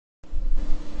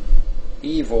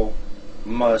evil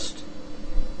must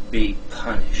be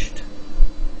punished.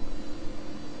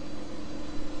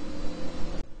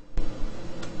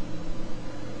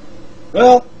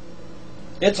 Well,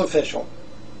 it's official.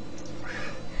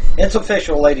 It's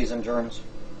official, ladies and germs.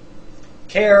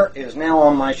 CAIR is now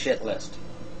on my shit list.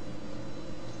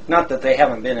 Not that they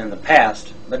haven't been in the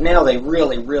past, but now they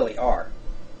really, really are.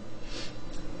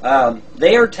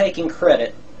 They are taking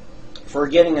credit for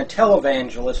getting a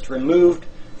televangelist removed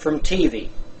from TV.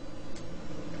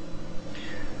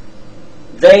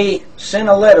 They sent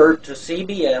a letter to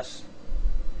CBS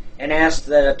and asked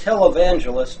that a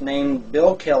televangelist named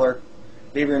Bill Keller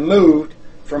be removed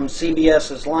from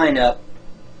CBS's lineup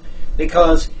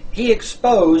because he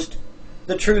exposed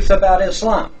the truth about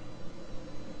Islam.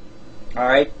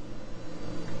 Alright?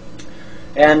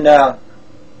 And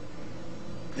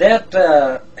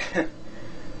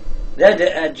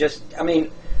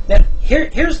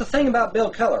here's the thing about Bill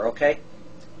Keller, okay?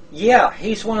 Yeah,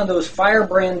 he's one of those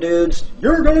firebrand dudes,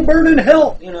 you're going to burn in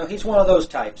hell, you know, he's one of those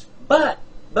types. But,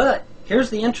 here's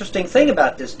the interesting thing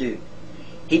about this dude.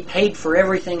 He paid for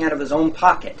everything out of his own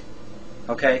pocket,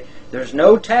 okay? There's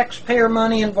no taxpayer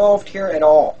money involved here at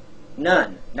all.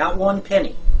 None. Not one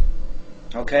penny.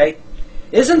 Okay?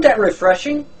 Isn't that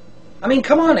refreshing? I mean,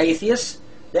 come on, atheists.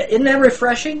 Isn't that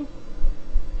refreshing?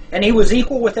 And he was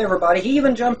equal with everybody. He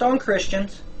even jumped on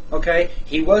Christians. Okay?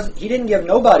 He didn't give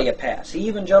nobody a pass. He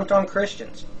even jumped on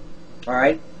Christians.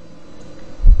 Alright?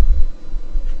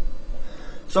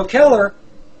 So Keller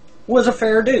was a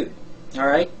fair dude.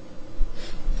 Alright?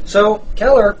 So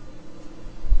Keller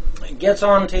gets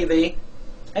on TV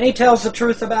and he tells the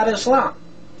truth about Islam.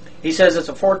 He says it's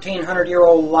a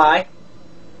 1400-year-old lie.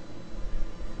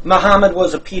 Muhammad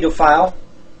was a pedophile.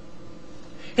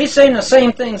 He's saying the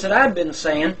same things that I've been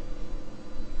saying.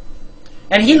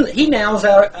 And he now's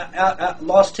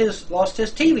lost his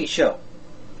TV show.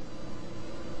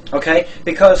 Okay?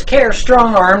 Because CAIR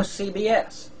strong-arms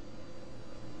CBS.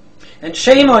 And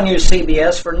shame on you,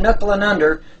 CBS, for knuckling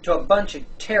under to a bunch of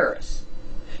terrorists.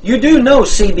 You do know,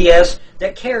 CBS,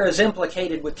 that CAIR is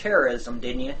implicated with terrorism,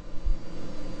 didn't you?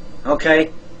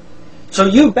 Okay? So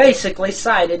you basically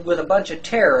sided with a bunch of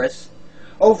terrorists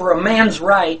over a man's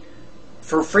right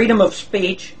for freedom of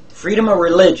speech, freedom of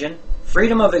religion,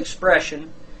 freedom of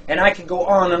expression, and I could go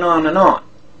on and on and on.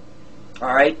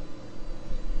 Alright?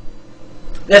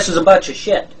 This is a bunch of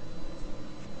shit.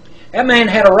 That man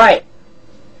had a right.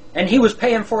 And he was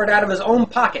paying for it out of his own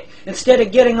pocket. Instead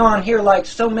of getting on here like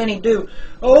so many do.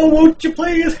 Oh, won't you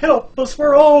please help us?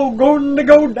 We're all going to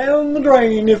go down the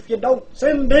drain if you don't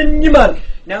send in your money.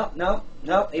 No.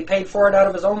 He paid for it out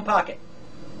of his own pocket.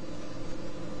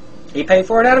 He paid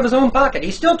for it out of his own pocket.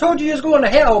 He still told you he was going to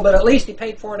hell, but at least he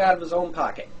paid for it out of his own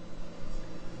pocket.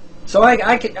 So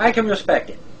I can respect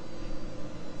it.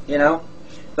 You know?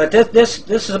 But this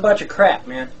is a bunch of crap,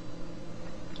 man.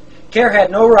 CAIR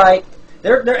had no right.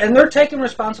 They're taking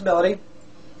responsibility.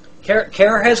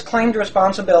 CAIR has claimed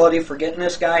responsibility for getting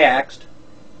this guy axed,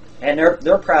 and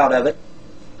they're proud of it.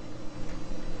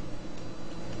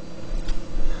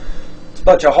 It's a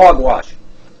bunch of hogwash,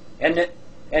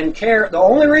 and CAIR. The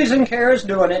only reason CAIR is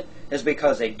doing it is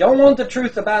because they don't want the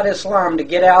truth about Islam to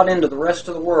get out into the rest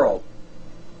of the world.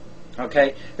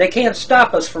 Okay, they can't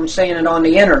stop us from saying it on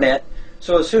the internet.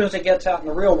 So as soon as it gets out in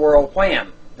the real world,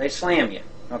 wham, they slam you.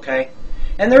 Okay.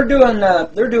 And they're doing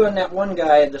that one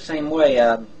guy the same way.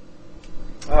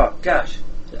 Oh gosh,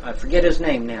 I forget his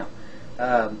name now.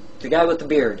 The guy with the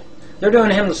beard. They're doing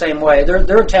him the same way.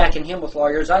 They're attacking him with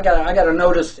lawyers. I got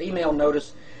a email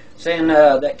notice saying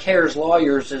that CAIR's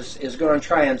lawyers is going to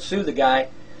try and sue the guy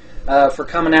for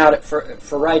coming out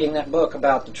for writing that book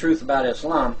about the truth about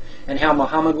Islam and how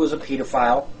Muhammad was a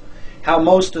pedophile. How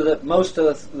most of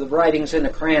the writings in the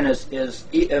Quran is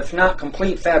if not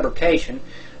complete fabrication.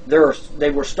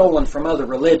 They were stolen from other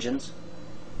religions.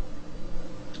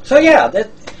 So yeah,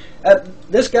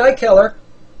 this guy Keller,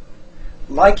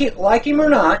 like him or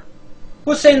not,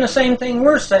 was saying the same thing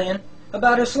we're saying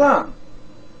about Islam.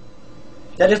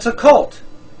 That it's a cult.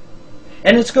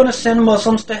 And it's going to send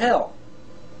Muslims to hell.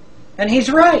 And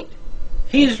he's right.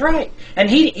 He's right. And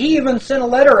he even sent a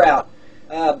letter out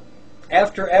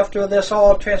after this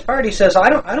all transpired. He says, I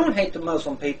don't hate the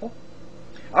Muslim people.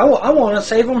 I want to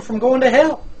save them from going to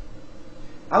hell.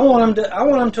 I want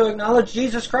them to acknowledge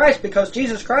Jesus Christ because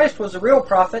Jesus Christ was the real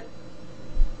prophet.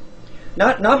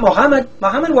 Not Muhammad.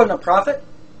 Muhammad wasn't a prophet.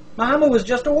 Muhammad was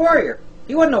just a warrior.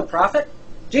 He wasn't no prophet.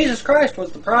 Jesus Christ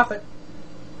was the prophet.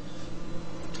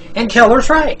 And Keller's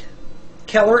right.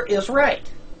 Keller is right.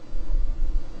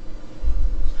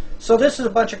 So this is a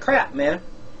bunch of crap, man.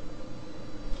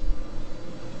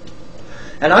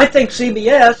 And I think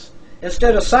CBS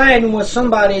Instead of siding with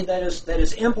somebody that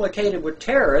is implicated with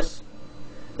terrorists,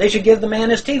 they should give the man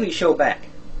his TV show back.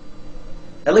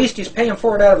 At least he's paying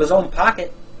for it out of his own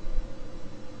pocket.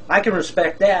 I can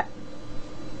respect that.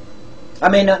 I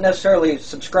may not necessarily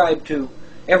subscribe to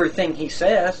everything he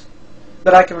says,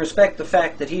 but I can respect the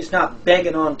fact that he's not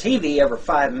begging on TV every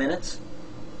 5 minutes,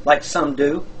 like some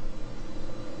do.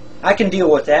 I can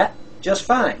deal with that just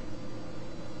fine.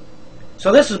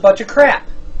 So this is a bunch of crap.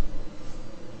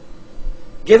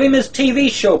 Give him his TV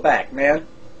show back, man.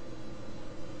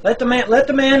 Let the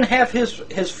man have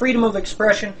his freedom of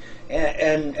expression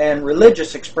and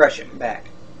religious expression back.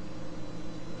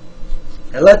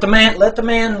 And let the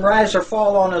man rise or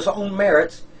fall on his own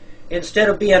merits instead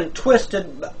of being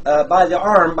twisted by the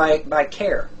arm by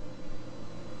CAIR.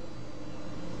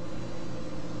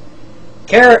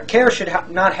 CAIR should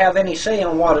not have any say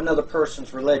on what another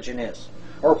person's religion is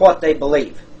or what they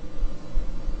believe.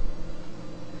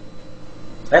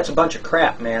 That's a bunch of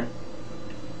crap, man.